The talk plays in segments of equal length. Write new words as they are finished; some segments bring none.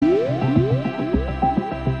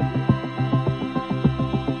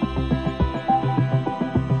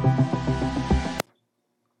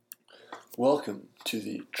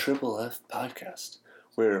LF podcast,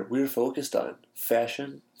 where we're focused on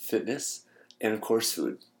fashion, fitness, and of course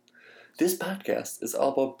food. This podcast is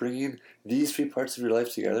all about bringing these three parts of your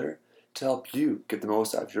life together to help you get the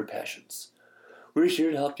most out of your passions. We're here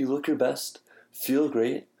to help you look your best, feel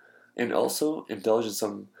great, and also indulge in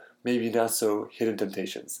some maybe not so hidden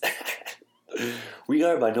temptations. We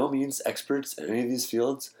are by no means experts in any of these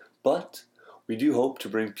fields, but we do hope to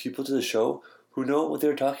bring people to the show who know what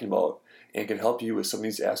they're talking about and can help you with some of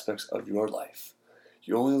these aspects of your life.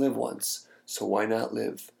 You only live once, so why not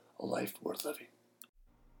live a life worth living?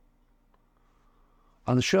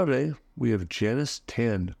 On the show today, we have Janice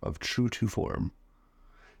Tan of True to Form.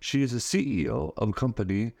 She is the CEO of a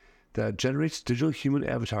company that generates digital human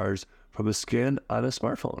avatars from a scan on a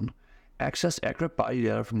smartphone. Access accurate body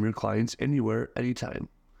data from your clients anywhere, anytime.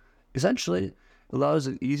 Essentially, it allows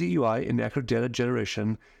an easy UI and accurate data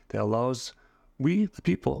generation that allows we, the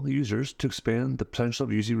people, the users, to expand the potential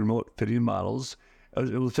of using remote fitting models.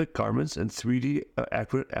 It will fit garments and 3D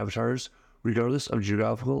accurate avatars regardless of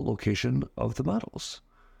geographical location of the models.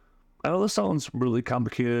 I know this sounds really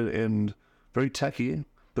complicated and very techy,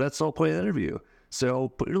 but that's the whole point of the interview. So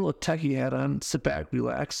put your little techie hat on, sit back,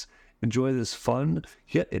 relax, enjoy this fun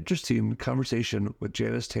yet interesting conversation with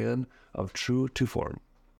Janice Tan of True to Form.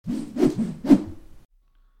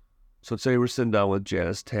 So today we're sitting down with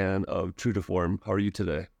Janice Tan of True to Form. How are you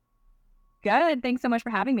today? Good. Thanks so much for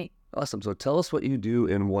having me. Awesome. So tell us what you do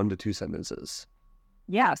in 1 to 2 sentences.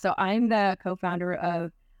 Yeah, so I'm the co-founder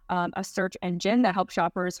of a search engine that helps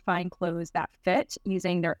shoppers find clothes that fit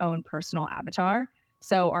using their own personal avatar.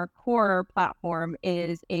 So our core platform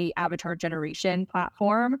is a avatar generation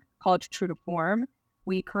platform called True to Form.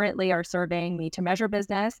 We currently are serving made-to-measure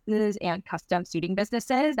businesses and custom suiting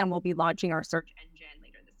businesses, and we'll be launching our search engine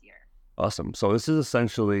later this year. Awesome. So this is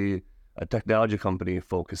essentially a technology company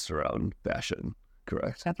focused around fashion,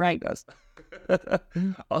 correct? That's right. Yes.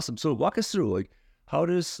 Awesome. So walk us through, how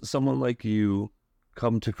does someone like you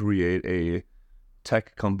come to create a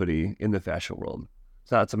tech company in the fashion world?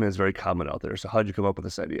 It's not something that's very common out there. So how did you come up with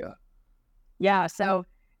this idea? Yeah, so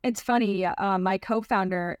it's funny. My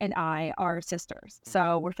co-founder and I are sisters.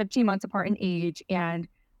 So we're 15 months apart in age, and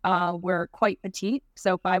we're quite petite,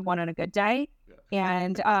 so 5'1" on a good day.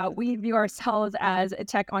 And we view ourselves as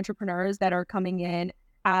tech entrepreneurs that are coming in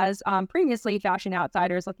as previously fashion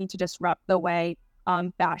outsiders looking to disrupt the way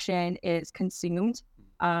fashion is consumed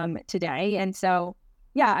today. And so,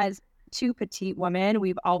 yeah, as two petite women,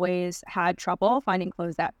 we've always had trouble finding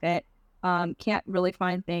clothes that fit. Can't really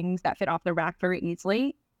find things that fit off the rack very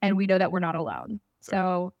easily. And we know that we're not alone.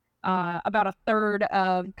 So about a third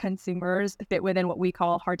of consumers fit within what we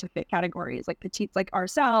call hard to fit categories, like petites like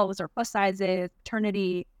ourselves or plus sizes,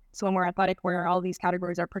 maternity, swimwear, athletic wear. All these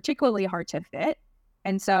categories are particularly hard to fit.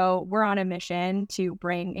 And so we're on a mission to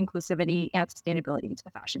bring inclusivity and sustainability to the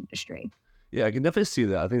fashion industry. Yeah, I can definitely see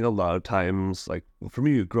that. I think a lot of times, for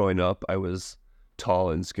me growing up, I was tall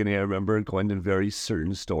and skinny. I remember going to very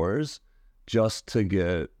certain stores just to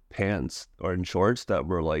get pants or in shorts that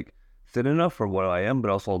were thin enough for what I am,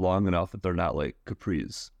 but also long enough that they're not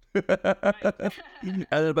capris. And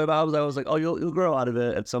then my mom was like, "Oh, you'll grow out of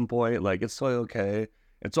it at some point. It's totally okay."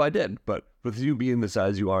 And so I did. But with you being the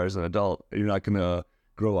size you are as an adult, you're not gonna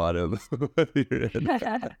grow out of what you're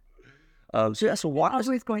in. So walk.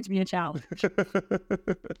 Always going to be a challenge.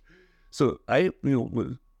 So I,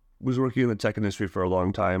 was working in the tech industry for a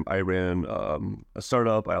long time. I ran a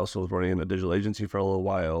startup. I also was running a digital agency for a little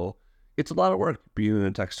while. It's a lot of work being in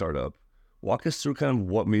a tech startup. Walk us through kind of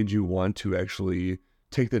what made you want to actually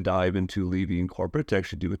take the dive into leaving corporate to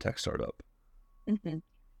actually do a tech startup. Mm-hmm.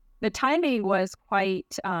 The timing was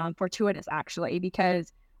quite fortuitous, actually,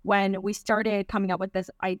 because when we started coming up with this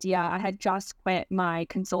idea, I had just quit my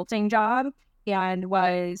consulting job and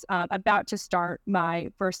was about to start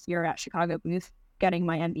my first year at Chicago Booth getting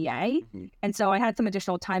my MBA. Mm-hmm. And so I had some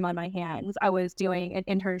additional time on my hands. I was doing an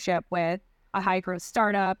internship with a high growth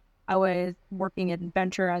startup. I was working in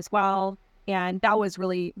venture as well. And that was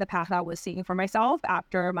really the path I was seeing for myself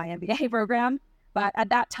after my MBA program. But at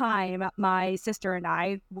that time, my sister and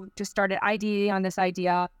I just started IDing on this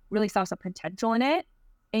idea, really saw some potential in it.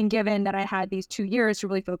 And given that I had these 2 years to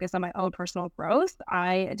really focus on my own personal growth,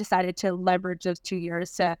 I decided to leverage those 2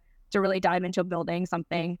 years to really dive into building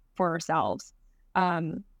something for ourselves.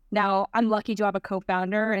 Now, I'm lucky to have a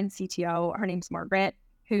co-founder and CTO. Her name's Margaret,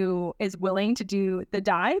 who is willing to do the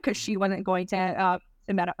dive because she wasn't going to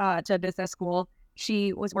business school.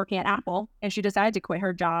 She was working at Apple, and she decided to quit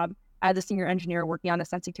her job as a senior engineer working on the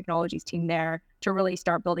sensing technologies team there to really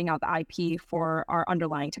start building out the IP for our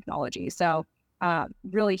underlying technology. So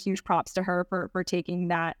really huge props to her for taking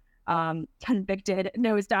that convicted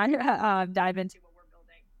dive into what we're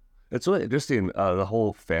building. It's really interesting, the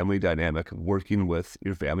whole family dynamic of working with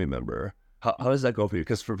your family member. How does that go for you?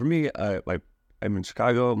 Because for me, I'm in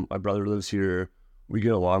Chicago. My brother lives here. We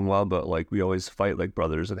get along well, but like we always fight like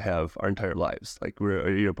brothers and have our entire lives. Like we're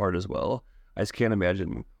a year apart as well. I just can't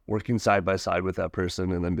imagine working side by side with that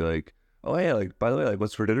person and then be like, oh yeah, like by the way, like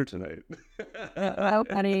what's for dinner tonight? So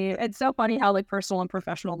funny. It's so funny how like personal and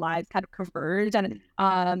professional lives kind of converge. And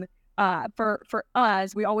for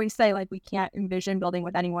us, we always say like we can't envision building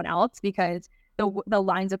with anyone else because the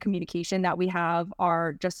lines of communication that we have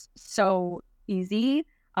are just so easy.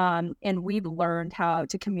 And we've learned how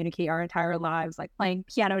to communicate our entire lives, like playing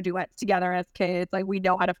piano duets together as kids. Like we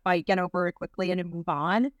know how to fight, get over it quickly and move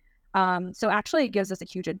on. So actually it gives us a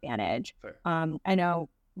huge advantage. I know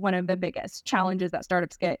one of the biggest challenges that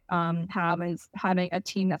startups have is having a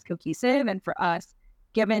team that's cohesive. And for us,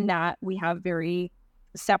 given that we have very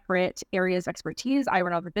separate areas of expertise, I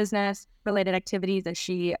run all the business related activities and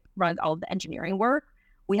she runs all the engineering work.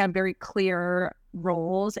 We have very clear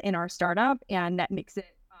roles in our startup and that makes it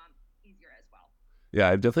easier as well. Yeah,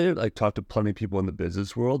 I've definitely like talked to plenty of people in the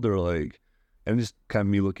business world. They're like, and just kind of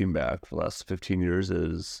me looking back for the last 15 years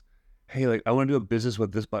is, hey, like I want to do a business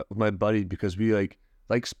with my buddy because we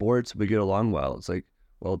like sports, we get along well. It's like,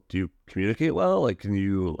 well, do you communicate well? Like, can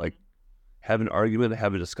you like have an argument,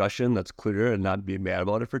 have a discussion that's clear and not be mad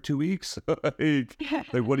about it for 2 weeks?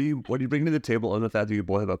 like what do you bring to the table? And the fact that you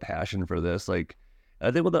both have a passion for this, like, I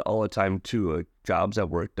think about that all the time too, like jobs I've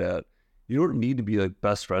worked at, you don't need to be like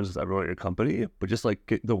best friends with everyone at your company, but just like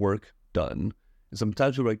get the work done. And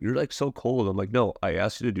sometimes you're like so cold. I'm like, no, I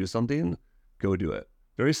asked you to do something, go do it.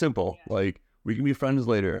 Very simple. Yeah. Like we can be friends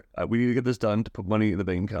later. We need to get this done to put money in the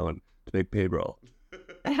bank account to make payroll.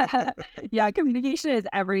 Yeah, communication is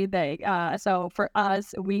everything. So for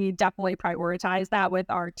us, we definitely prioritize that with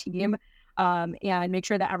our team and make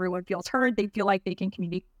sure that everyone feels heard. They feel like they can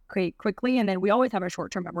communicate quickly. And then we always have a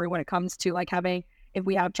short-term memory when it comes to like if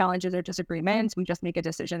we have challenges or disagreements, we just make a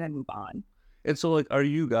decision and move on. And so like, are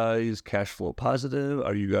you guys cash flow positive?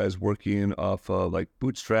 Are you guys working off of like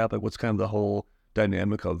bootstrap? Like what's kind of the whole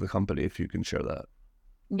dynamic of the company, if you can share that?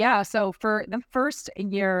 Yeah. So for the first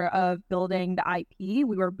year of building the IP,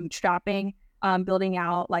 we were bootstrapping, building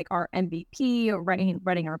out like our MVP,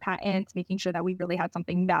 writing our patents, making sure that we really had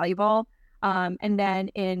something valuable. And then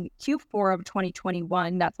in Q4 of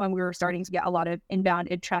 2021, that's when we were starting to get a lot of inbound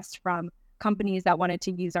interest from companies that wanted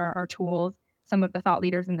to use our tools, some of the thought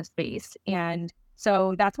leaders in the space. And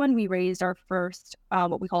so that's when we raised our first,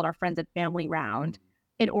 what we called our friends and family round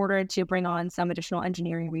in order to bring on some additional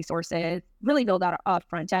engineering resources, really build out a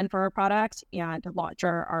front end for our product and launch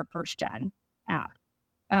our first gen app.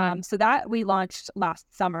 So that we launched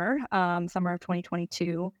last summer, summer of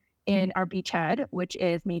 2022. In our Beachhead, which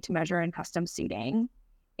is made to measure and custom suiting.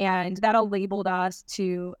 And that enabled us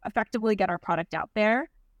to effectively get our product out there.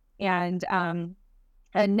 And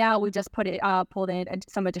now we just pulled in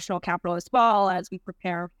some additional capital as well as we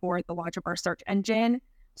prepare for the launch of our search engine.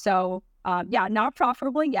 So not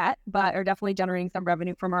profitably yet, but are definitely generating some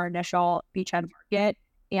revenue from our initial Beachhead market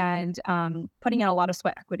and putting in a lot of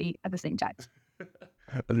sweat equity at the same time.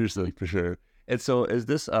 Understood, for sure. And so is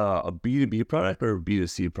this a B2B product or a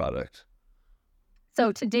B2C product?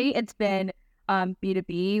 So to date, it's been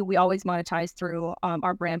B2B. We always monetize through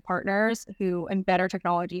our brand partners who embed our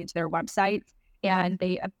technology into their websites, and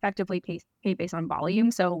they effectively pay based on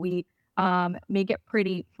volume. So we make it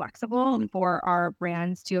pretty flexible for our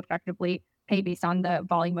brands to effectively pay based on the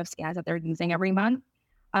volume of scans that they're using every month.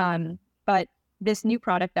 But this new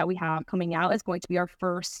product that we have coming out is going to be our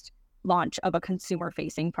first launch of a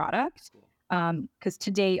consumer-facing product. Because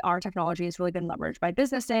today our technology has really been leveraged by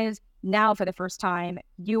businesses. Now, for the first time,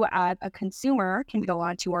 you as a consumer can go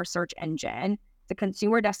onto our search engine. It's a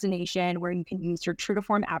consumer destination where you can use your true to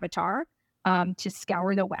form avatar to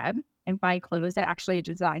scour the web and find clothes that actually are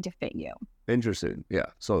designed to fit you. Interesting. Yeah.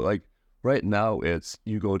 So like right now it's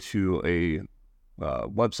you go to a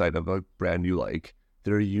website of a brand you like.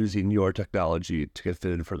 They're using your technology to get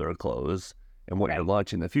fitted for their clothes. And what you're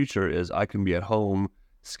launching in the future is I can be at home,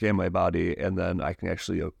 scan my body, and then I can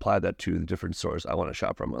actually apply that to the different stores I want to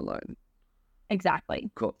shop from online.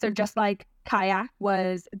 Exactly. Cool. So just like Kayak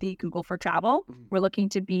was the Google for travel, we're looking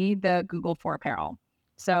to be the Google for apparel.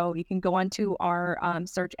 So you can go onto our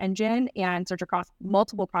search engine and search across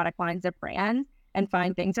multiple product lines of brands and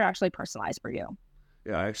find things that are actually personalized for you.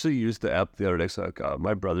 Yeah, I actually used the app the other day. So like,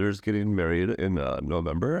 my brother's getting married in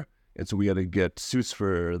November, and so we had to get suits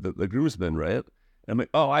for the groomsmen, right? I'm like,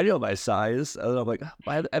 oh, I know my size. And I'm like,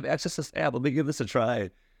 I have access to this app. Let me give this a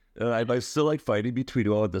try. And I'm still like fighting between,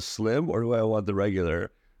 do I want the slim or do I want the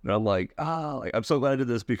regular? And I'm like, I'm so glad I did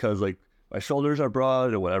this because like my shoulders are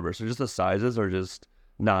broad or whatever. So just the sizes are just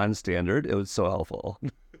non-standard. It was so helpful.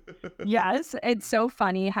 Yes, it's so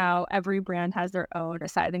funny how every brand has their own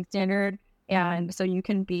sizing standard. And so you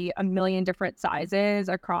can be a million different sizes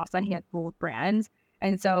across a handful of brands.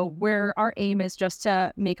 And so where our aim is just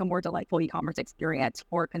to make a more delightful e-commerce experience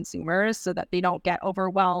for consumers so that they don't get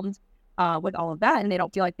overwhelmed with all of that and they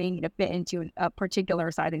don't feel like they need to fit into a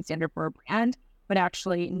particular sizing standard for a brand. But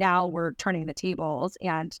actually now we're turning the tables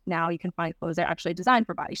and now you can find clothes that are actually designed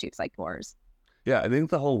for body shapes like yours. Yeah, I think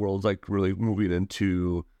the whole world's like really moving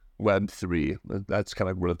into Web3. That's kind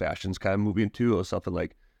of where the fashion's kind of moving to, or something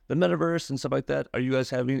like the metaverse and stuff like that. Are you guys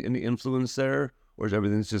having any influence there, or is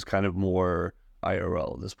everything's just kind of more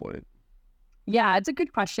IRL at this point? Yeah, it's a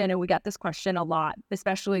good question. And we get this question a lot,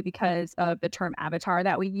 especially because of the term avatar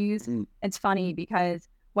that we use. It's funny because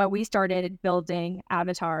when we started building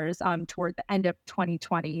avatars toward the end of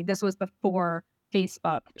 2020, this was before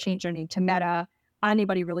Facebook changed their name to Meta.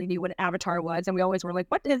 Anybody really knew what an avatar was. And we always were like,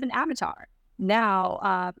 what is an avatar?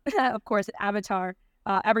 Now, of course, an avatar,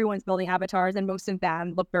 everyone's building avatars and most of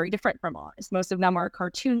them look very different from ours. Most of them are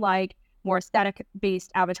cartoon-like, more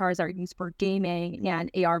aesthetic-based avatars that are used for gaming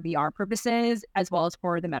and AR/VR purposes, as well as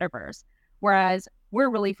for the metaverse. Whereas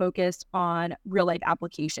we're really focused on real-life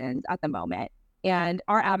applications at the moment. And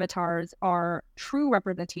our avatars are true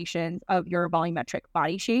representations of your volumetric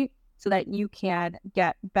body shape so that you can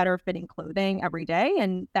get better fitting clothing every day.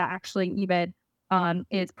 And that actually even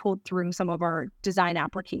is pulled through some of our design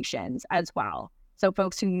applications as well. So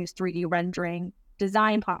folks who use 3D rendering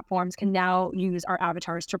design platforms can now use our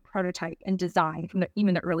avatars to prototype and design from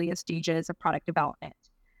even the earliest stages of product development.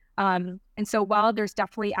 And so while there's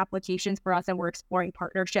definitely applications for us and we're exploring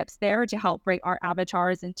partnerships there to help bring our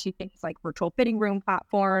avatars into things like virtual fitting room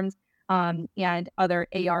platforms and other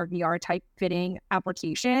AR, VR type fitting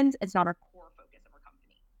applications, it's not our core focus of our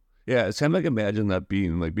company. Yeah, it's kind of like imagine that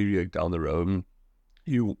being like maybe like down the road,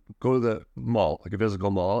 you go to the mall, like a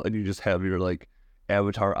physical mall, and you just have your like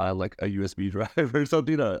avatar on like a USB drive or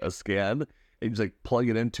something, a scan, and you just like plug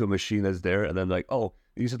it into a machine that's there, and then like, oh,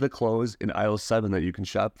 these are the clothes in aisle 7 that you can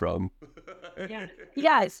shop from. Yeah.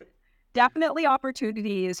 Yes, definitely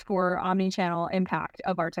opportunities for omni-channel impact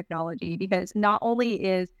of our technology, because not only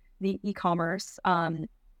is the e-commerce,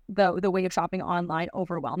 the way of shopping online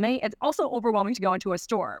overwhelming, it's also overwhelming to go into a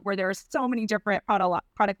store where there are so many different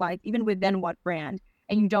product lines, even within what brand,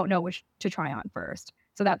 and you don't know which to try on first.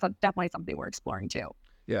 So that's definitely something we're exploring too.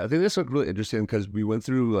 Yeah, I think this looked really interesting because we went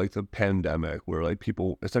through like the pandemic where like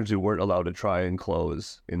people essentially weren't allowed to try on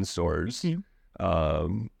clothes in stores.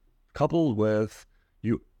 Coupled with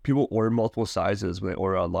people order multiple sizes when they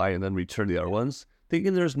order online and then return the other ones,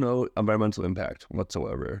 thinking there's no environmental impact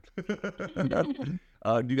whatsoever.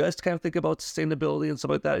 Do you guys kind of think about sustainability and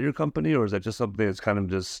stuff like that at your company, or is that just something that's kind of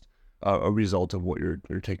just a result of what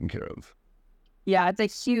you're taking care of? Yeah, it's a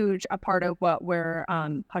huge part of what we're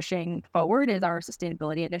pushing forward is our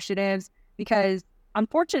sustainability initiatives, because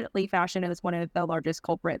unfortunately, fashion is one of the largest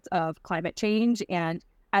culprits of climate change. And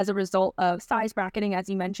as a result of size bracketing, as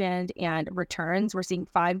you mentioned, and returns, we're seeing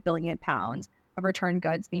 5 billion pounds of returned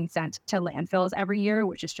goods being sent to landfills every year,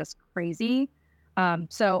 which is just crazy.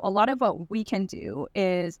 So a lot of what we can do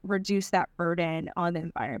is reduce that burden on the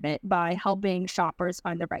environment by helping shoppers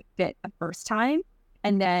find the right fit the first time.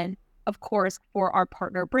 And then, of course, for our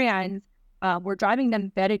partner brands, we're driving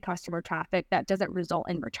them vetted customer traffic that doesn't result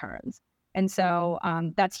in returns. And so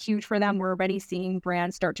that's huge for them. We're already seeing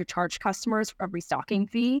brands start to charge customers a restocking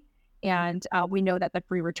fee. And we know that the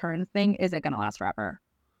free return thing isn't going to last forever.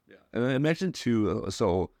 Yeah. And I mentioned too,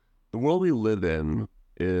 so the world we live in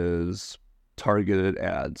is targeted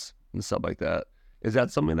ads and stuff like that. Is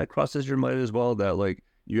that something that crosses your mind as well? That like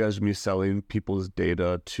you guys would be selling people's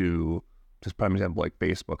data to, just prime example, like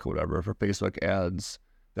Facebook or whatever, for Facebook ads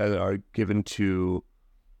that are given to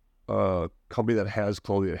a company that has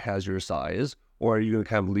clothing that has your size, or are you going to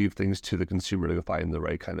kind of leave things to the consumer to find the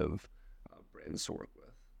right kind of brands to work with?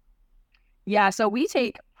 Yeah, so we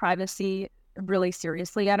take privacy really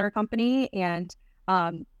seriously at our company, and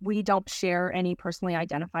we don't share any personally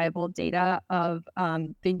identifiable data of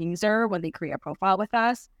the user when they create a profile with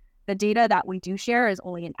us. The data that we do share is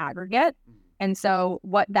only an aggregate. And so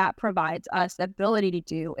what that provides us the ability to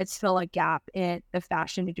do is fill a gap in the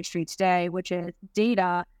fashion industry today, which is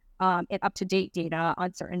data and up-to-date data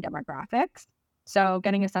on certain demographics. So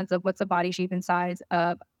getting a sense of what's the body shape and size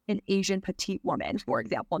of an Asian petite woman, for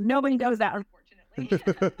example. Nobody knows that,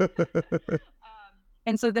 unfortunately.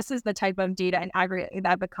 And so this is the type of data and aggregate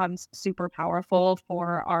that becomes super powerful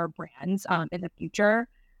for our brands in the future.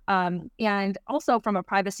 And also from a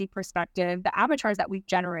privacy perspective, the avatars that we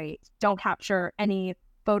generate don't capture any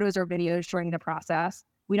photos or videos during the process.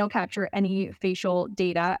 We don't capture any facial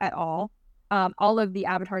data at all. All of the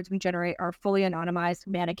avatars we generate are fully anonymized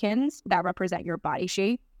mannequins that represent your body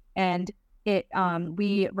shape. And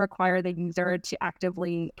we require the user to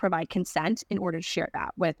actively provide consent in order to share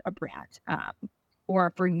that with a brand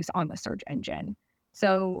or for use on the search engine.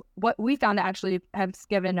 So what we found actually has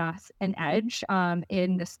given us an edge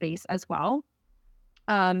in the space as well.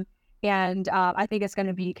 And I think it's going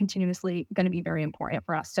to be continuously going to be very important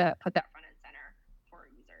for us to put that front and center for our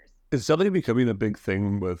users. It's definitely becoming a big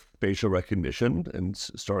thing with facial recognition and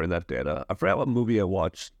storing that data. I forgot what movie I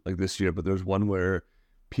watched like this year, but there's one where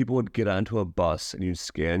people would get onto a bus and you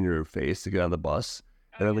scan your face to get on the bus.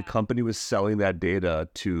 And then the company was selling that data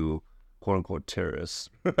to quote unquote terrorists,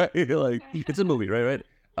 right? Like it's a movie, right?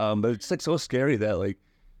 But it's like so scary that like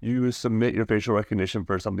you submit your facial recognition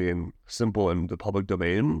for something simple in the public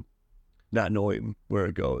domain, not knowing where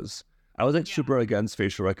it goes. I was like super against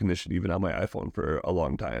facial recognition even on my iPhone for a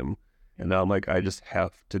long time. And now I'm like, I just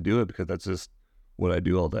have to do it because that's just what I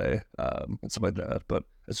do all day and stuff like that. But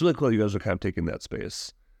it's really cool you guys are kind of taking that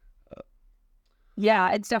space.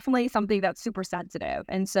 Yeah, it's definitely something that's super sensitive.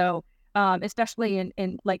 And so especially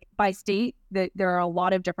in like by state, there are a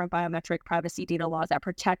lot of different biometric privacy data laws that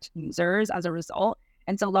protect users as a result.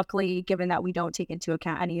 And so luckily, given that we don't take into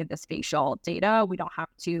account any of this facial data, we don't have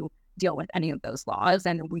to deal with any of those laws,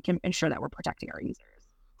 and we can ensure that we're protecting our users.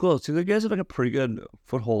 Cool. So you guys have like a pretty good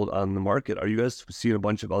foothold on the market. Are you guys seeing a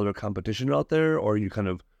bunch of other competition out there, or are you kind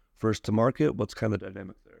of first to market? What's kind of the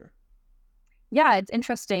dynamic there? Yeah, it's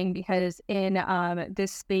interesting because in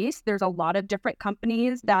this space, there's a lot of different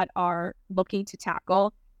companies that are looking to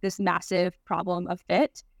tackle this massive problem of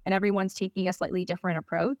fit, and everyone's taking a slightly different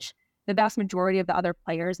approach. The vast majority of the other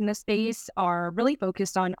players in this space are really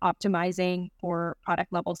focused on optimizing for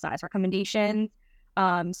product level size recommendations.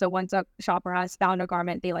 So once a shopper has found a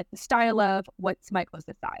garment they like the style of, what's my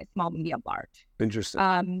closest size, small, medium, large?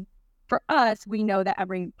 Interesting. For us, we know that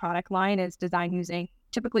every product line is designed using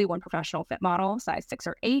typically one professional fit model, size 6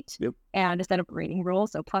 or 8, and a set of rating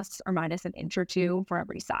rules, so plus or minus an inch or two for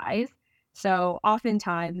every size. So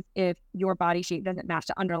oftentimes, if your body shape doesn't match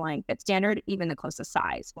the underlying fit standard, even the closest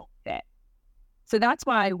size won't fit. So that's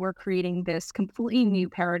why we're creating this completely new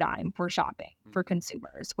paradigm for shopping for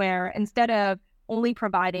consumers, where instead of only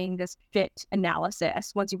providing this fit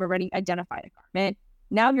analysis once you've already identified a garment,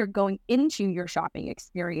 now you're going into your shopping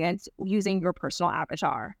experience using your personal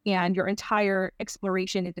avatar, and your entire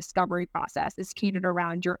exploration and discovery process is catered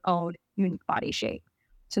around your own unique body shape.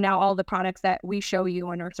 So now all the products that we show you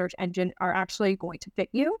on our search engine are actually going to fit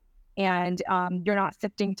you, and you're not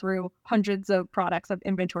sifting through hundreds of products of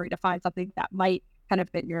inventory to find something that might kind of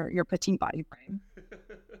fit your petite body frame.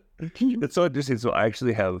 It's so interesting. So I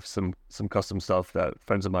actually have some custom stuff that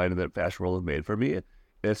friends of mine in that fashion world have made for me.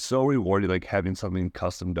 It's so rewarding, like having something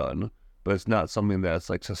custom done, but it's not something that's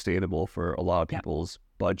like sustainable for a lot of people's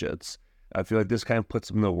budgets. I feel like this kind of puts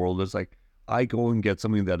them in the world as like, I go and get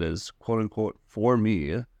something that is quote unquote for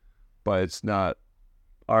me, but it's not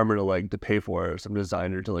armor to pay for some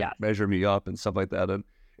designer to measure me up and stuff like that. And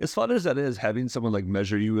as fun as that is, having someone like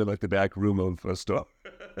measure you in like the back room of a store,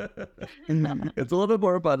 it's a little bit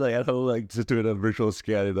more about like at home, like just doing a virtual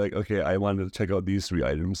scan and like, okay, I wanted to check out these 3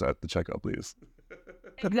 items at the checkout, please.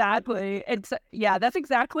 Exactly. That's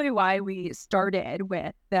exactly why we started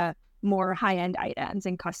with the more high-end items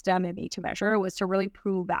and custom and made to measure, was to really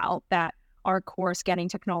prove out that our core scanning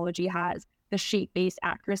technology has the shape-based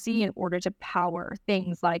accuracy in order to power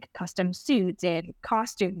things like custom suits and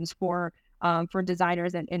costumes for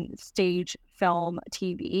designers and stage, film,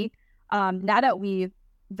 TV. Now that we've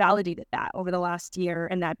validated that over the last year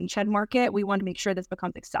in that beachhead market, we want to make sure this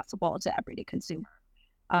becomes accessible to everyday consumer.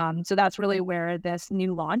 So that's really where this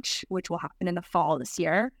new launch, which will happen in the fall this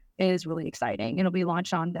year, is really exciting. It'll be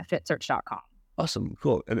launched on thefitsearch.com. Awesome.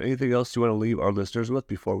 Cool. And anything else you want to leave our listeners with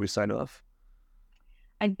before we sign off?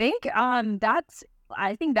 I think that's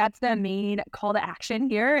the main call to action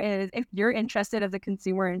here, is if you're interested as a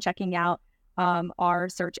consumer in checking out our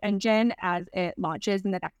search engine as it launches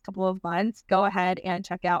in the next couple of months, go ahead and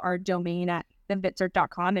check out our domain at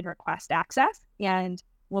thefitsearch.com and request access, and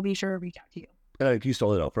we'll be sure to reach out to you. Can you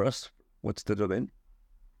spell it out for us? What's the domain?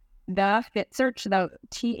 The Fit Search, the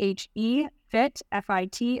THE Fit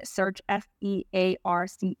FIT Search SEARCH.com.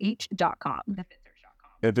 TheFitSearch.com.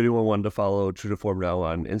 If anyone wanted to follow True to Form now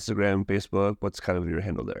on Instagram, Facebook, what's kind of your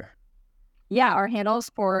handle there? Yeah, our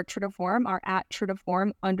handles for True to Form are at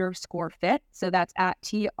TrueToForm_fit. So that's at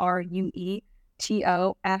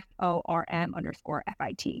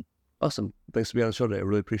TrueToForm_FIT. Awesome. Thanks for being on the show today. I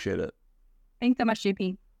really appreciate it. Thanks so much,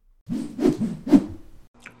 JP.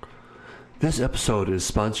 This episode is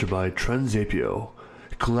sponsored by Trendzapio.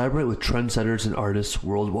 Collaborate with trendsetters and artists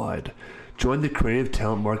worldwide. Join the creative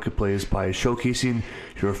talent marketplace by showcasing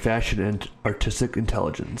your fashion and artistic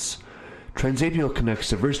intelligence. Trendzapio connects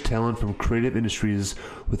diverse talent from creative industries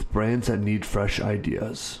with brands that need fresh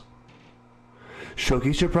ideas.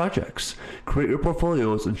 Showcase your projects. Create your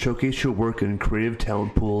portfolios and showcase your work in creative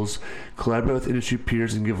talent pools. Collaborate with industry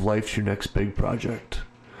peers and give life to your next big project.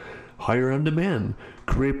 Hire on demand.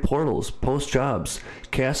 Create portals, post jobs,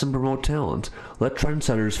 cast and promote talent. Let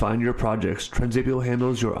trendsetters find your projects. Trendzapio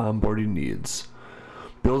handles your onboarding needs.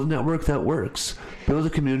 Build a network that works. Build a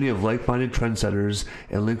community of like-minded trendsetters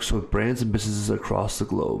and links with brands and businesses across the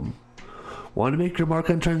globe. Want to make your mark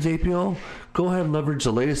on Trendzapio? Go ahead and leverage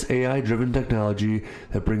the latest AI-driven technology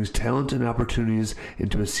that brings talent and opportunities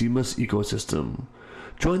into a seamless ecosystem.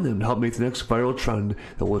 Join them to help make the next viral trend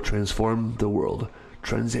that will transform the world.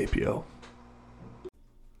 Trendzapio.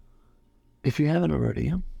 If you haven't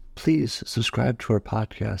already, please subscribe to our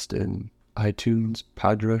podcast in iTunes,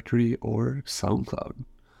 PodDirectory, or SoundCloud.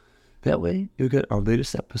 That way, you'll get our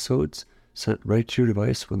latest episodes sent right to your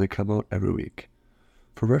device when they come out every week.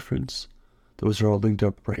 For reference, those are all linked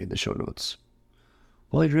up right in the show notes.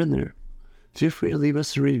 While you're in there, feel free to leave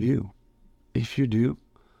us a review. If you do,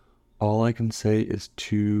 all I can say is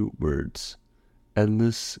 2 words: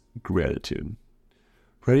 endless gratitude.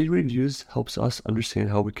 Writing reviews helps us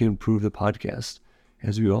understand how we can improve the podcast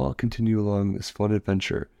as we all continue along this fun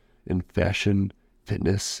adventure in fashion,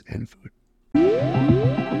 fitness, and food.